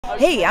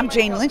Hey, I'm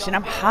Jane Lynch, and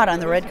I'm hot on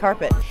the red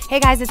carpet. Hey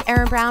guys, it's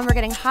Erin Brown. We're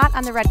getting hot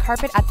on the red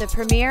carpet at the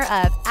premiere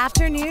of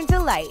Afternoon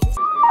Delight.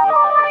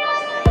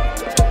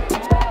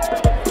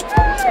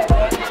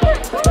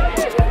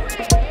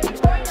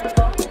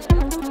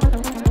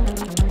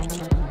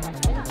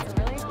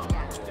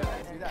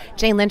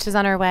 Jane Lynch is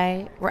on her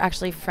way. We're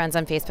actually friends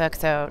on Facebook,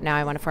 so now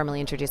I want to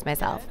formally introduce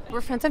myself. We're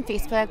friends on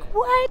Facebook.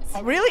 What?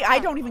 Really? I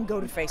don't even go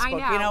to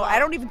Facebook. I know. I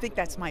don't even think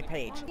that's my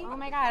page. Oh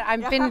my God,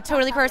 I've been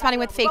totally corresponding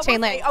with fake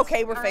Jane Lynch.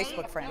 Okay, we're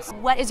Facebook friends.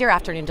 What is your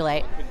afternoon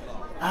delight?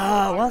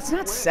 Well, it's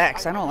not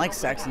sex. I don't like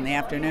sex in the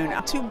afternoon.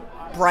 I'm too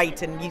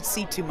bright and you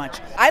see too much.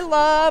 I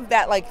love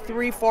that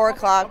 3, 4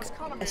 o'clock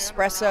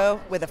espresso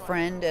with a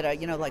friend at a,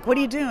 what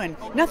are you doing?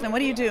 Nothing. What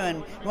are you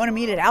doing? You want to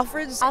meet at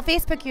Alfred's? I'll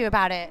Facebook you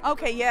about it.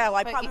 Okay, yeah. Well,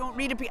 I probably won't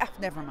read it.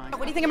 Never mind.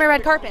 What do you think of my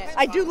red carpet?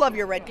 I do love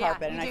your red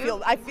carpet, and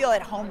I feel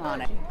at home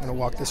on it. I'm gonna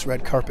walk this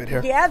red carpet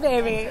here. Yeah,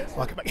 baby.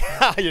 Welcome back.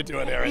 How you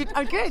doing, Erin?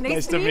 I'm good.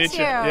 Nice to meet you.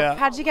 Yeah.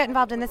 How did you get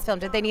involved in this film?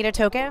 Did they need a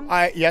token?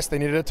 Yes, they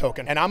needed a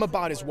token, and I'm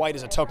about as white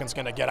as a token's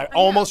gonna get. I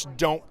almost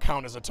don't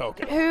count as a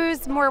token.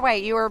 Who's more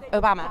white, you or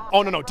Obama?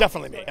 Oh no,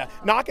 definitely me.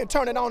 Now I can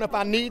turn it on if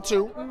I need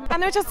to. I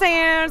know what you're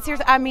saying.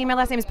 Seriously, I mean, my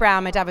last name is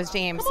Brown. My dad was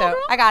James, so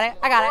I got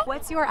it.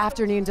 What's your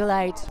afternoon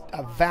delight?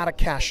 A vat of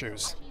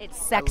cashews.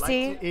 It's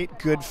sexy. I like to eat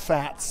good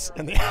fats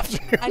in the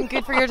afternoon. And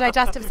good for your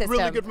digestive system.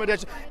 Really good for my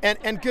digestion,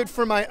 and good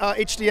for my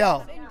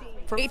HDL.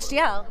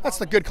 HDL? That's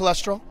the good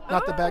cholesterol,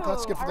 not the bad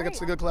cholesterol. That's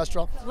the good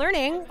cholesterol.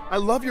 Learning. I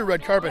love your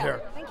red carpet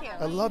here. Thank you.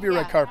 I love your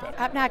red carpet.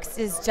 Up next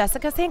is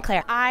Jessica St.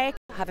 Clair. I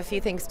have a few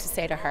things to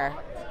say to her,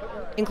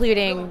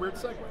 including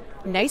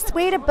nice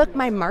way to book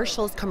my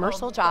Marshall's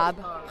commercial job.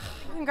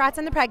 Congrats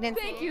on the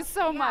pregnancy. Thank you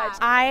so much.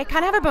 I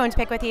kind of have a bone to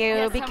pick with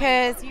you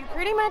because you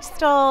pretty much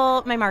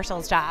stole my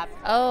Marshall's job.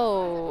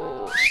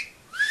 Oh.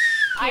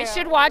 I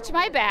should watch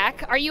my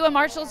back. Are you a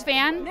Marshall's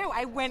fan? No,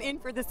 I went in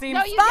for the same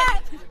No, you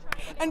spot. didn't.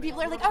 And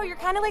people are like, oh, you're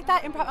kind of like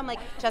that improv. I'm like,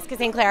 Jessica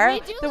St. Clair,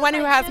 We do the look one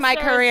who like has my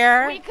sisters.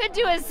 career. We could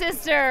do a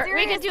sister.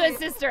 We could do a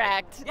sister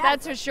act. Yeah.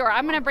 That's for sure.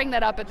 I'm going to bring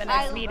that up at the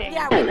next meeting.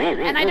 Yeah.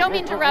 And I don't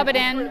mean to rub it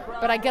in,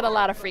 but I get a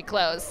lot of free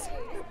clothes.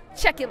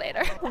 Check you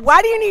later.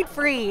 Why do you need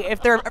free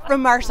if they're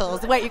from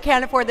Marshall's? What, you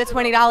can't afford the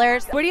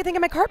 $20? What do you think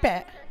of my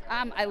carpet?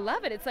 I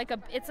love it. It's like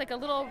a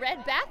little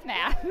red bath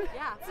mat.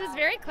 Yeah. This is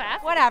very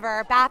classy.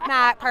 Whatever. Bath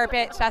mat,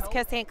 carpet,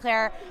 Jessica St.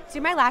 Clair.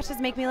 Do my lashes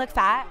make me look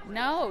fat?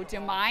 No,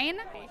 do mine?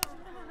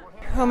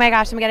 Oh my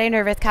gosh, I'm getting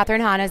nervous. Kathyrn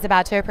Hahn is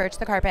about to approach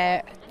the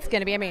carpet. It's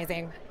going to be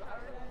amazing.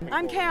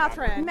 I'm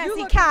Kathyrn.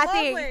 Messy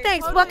Kathy. Lovely.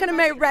 Thanks. Welcome to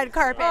my red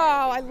carpet.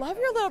 Oh, I love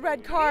your little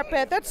red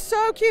carpet. That's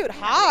so cute.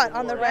 Hot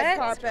on the red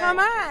carpet. Come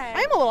on.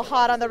 I'm a little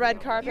hot on the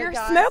red carpet, You're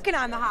guys. smoking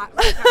on the hot.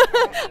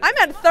 I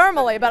meant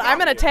thermally, but I'm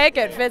going to take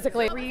it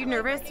physically. Were you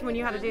nervous when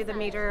you had to do the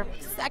major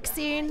sex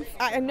scene?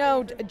 I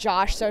know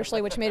Josh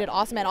socially, which made it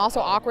awesome and also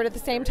awkward at the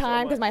same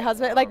time because my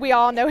husband, we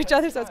all know each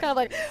other, so it's kind of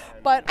like,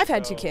 but I've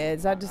had 2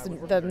 kids.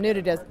 The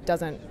nudity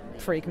doesn't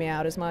freak me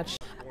out as much.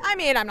 I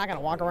mean, I'm not going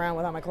to walk around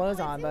without my clothes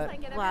on, but.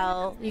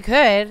 Well, you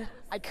could.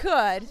 I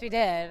could. We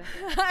did.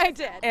 I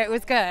did. It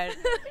was good.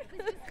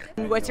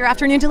 What's your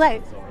afternoon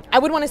delight? I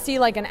would want to see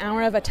an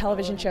hour of a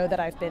television show that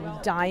I've been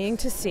dying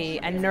to see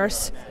and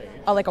nurse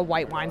a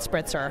white wine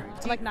spritzer.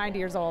 I'm 90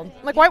 years old.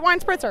 White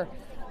wine spritzer.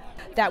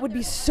 That would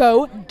be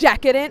so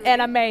decadent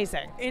and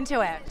amazing. Into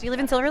it. Do you live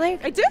in Silver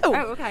Lake? I do. Oh,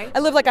 okay. I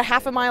live a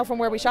half a mile from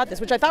where we shot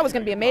this, which I thought was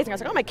going to be amazing. I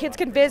was like, oh, my kids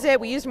can visit.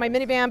 We used my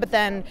minivan, but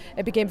then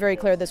it became very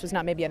clear this was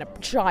not maybe a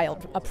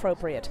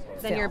child-appropriate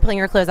Then film. you're pulling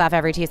your clothes off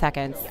every 2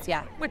 seconds.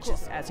 Yeah. Which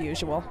is as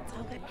usual.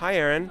 Hi,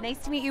 Erin. Nice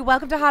to meet you.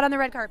 Welcome to Hot on the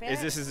Red Carpet.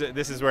 This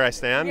is where I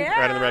stand,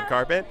 right on the red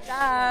carpet,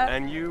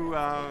 and you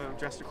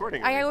dressed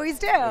accordingly. I always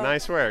do.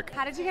 Nice work.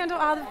 How did you handle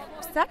all the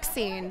sex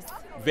scenes?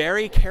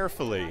 Very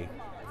carefully,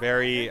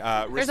 very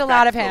respectfully. There's a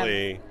lot of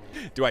him.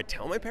 Do I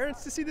tell my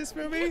parents to see this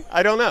movie?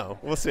 I don't know.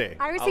 We'll see.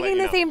 I was I'll thinking let you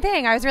the know. same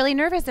thing. I was really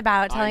nervous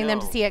about telling them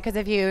to know. see it because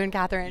of you and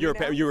Kathyrn.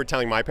 You were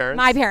telling my parents?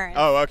 My parents.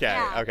 Oh, okay,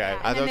 Yeah, okay. yeah.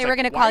 I And then was they were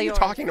gonna why call are you yours.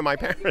 talking to my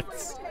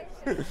parents?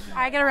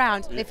 I get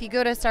around. If you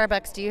go to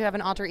Starbucks, do you have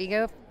an alter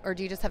ego, or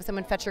do you just have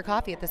someone fetch your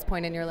coffee at this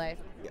point in your life?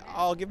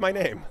 I'll give my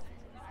name.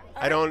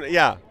 I don't.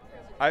 Yeah.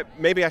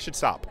 Maybe I should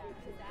stop.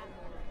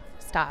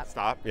 Stop.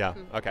 Stop. Yeah.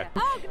 Okay.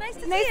 Oh, nice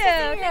to see you. Nice to see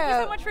Thank you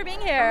you. so much for being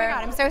Oh here. my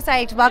God, I'm so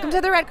psyched. Welcome to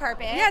the red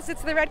carpet. Yes,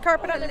 it's the red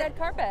carpet on the red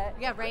carpet.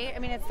 Yeah, right? I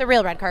mean, it's the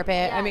real red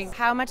carpet. I Yes. mean,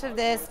 how much of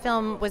this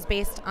film was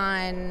based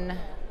on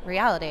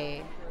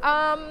reality?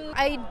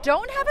 I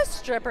don't have a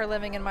stripper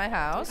living in my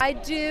house. I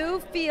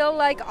do feel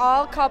like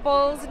all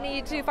couples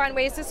need to find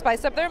ways to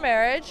spice up their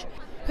marriage.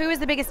 Who is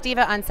the biggest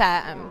diva on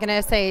set? I'm going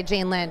to say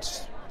Jane Lynch.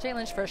 Jane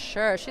Lynch for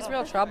sure. She's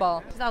real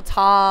trouble. She's all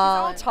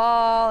tall. All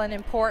tall and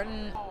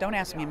important. Don't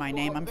ask me my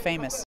name. I'm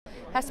famous.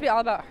 Has to be all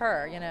about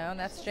her, and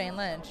that's Jane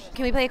Lynch.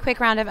 Can we play a quick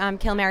round of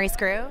Kill, Marry,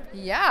 Screw?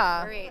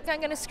 Yeah. Great. I'm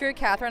going to screw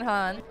Kathyrn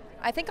Hahn.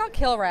 I think I'll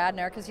kill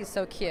Radnor because he's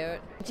so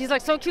cute. He's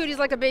so cute, he's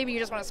like a baby, you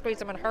just want to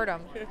squeeze him and hurt him.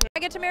 I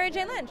get to marry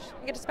Jane Lynch.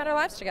 We get to spend our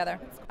lives together.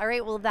 All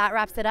right, well, that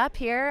wraps it up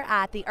here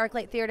at the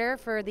Archlight Theater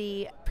for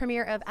the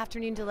premiere of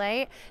Afternoon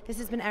Delight. This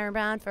has been Erin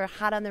Brown for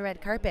Hot on the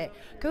Red Carpet.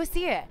 Go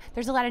see it.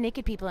 There's a lot of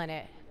naked people in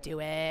it. Do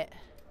it.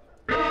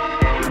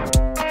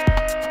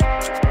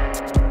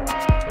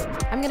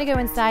 I'm going to go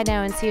inside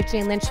now and see if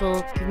Jane Lynch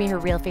will give me her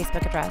real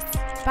Facebook address.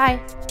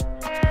 Bye.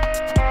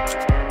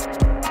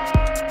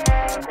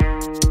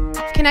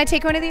 Can I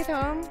take one of these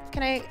home?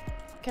 Can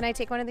I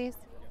take one of these?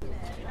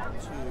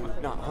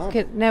 Not home.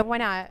 No, why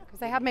not?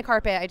 Because I have my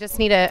carpet. I really just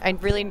need a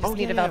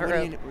velvet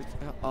rope.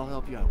 I'll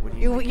help you out. What do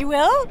you need? You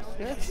will?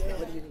 Yes.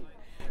 What do you need?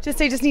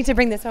 I just need to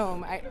bring this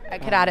home. I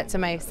could add it to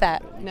my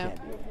set. No?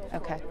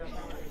 Okay.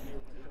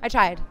 I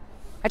tried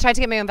to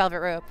get my own velvet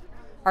rope.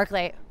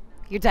 Archlight,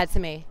 you're dead to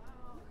me.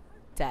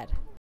 Dead.